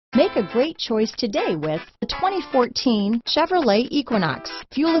Make a great choice today with the 2014 Chevrolet Equinox.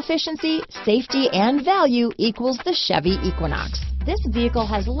 Fuel efficiency, safety, and value equals the Chevy Equinox. This vehicle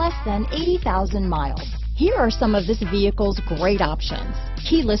has less than 80,000 miles. Here are some of this vehicle's great options: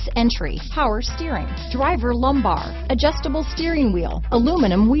 keyless entry, power steering, driver lumbar, adjustable steering wheel,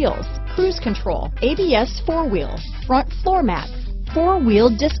 aluminum wheels, cruise control, ABS four-wheel, front floor mats, four-wheel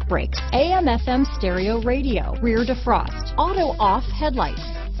disc brakes, AM/FM stereo radio, rear defrost, auto-off headlights,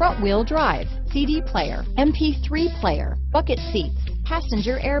 front-wheel drive, CD player, MP3 player, bucket seats,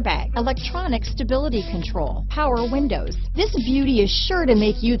 passenger airbag, electronic stability control, power windows. This beauty is sure to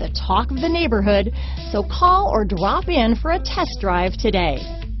make you the talk of the neighborhood, so call or drop in for a test drive today.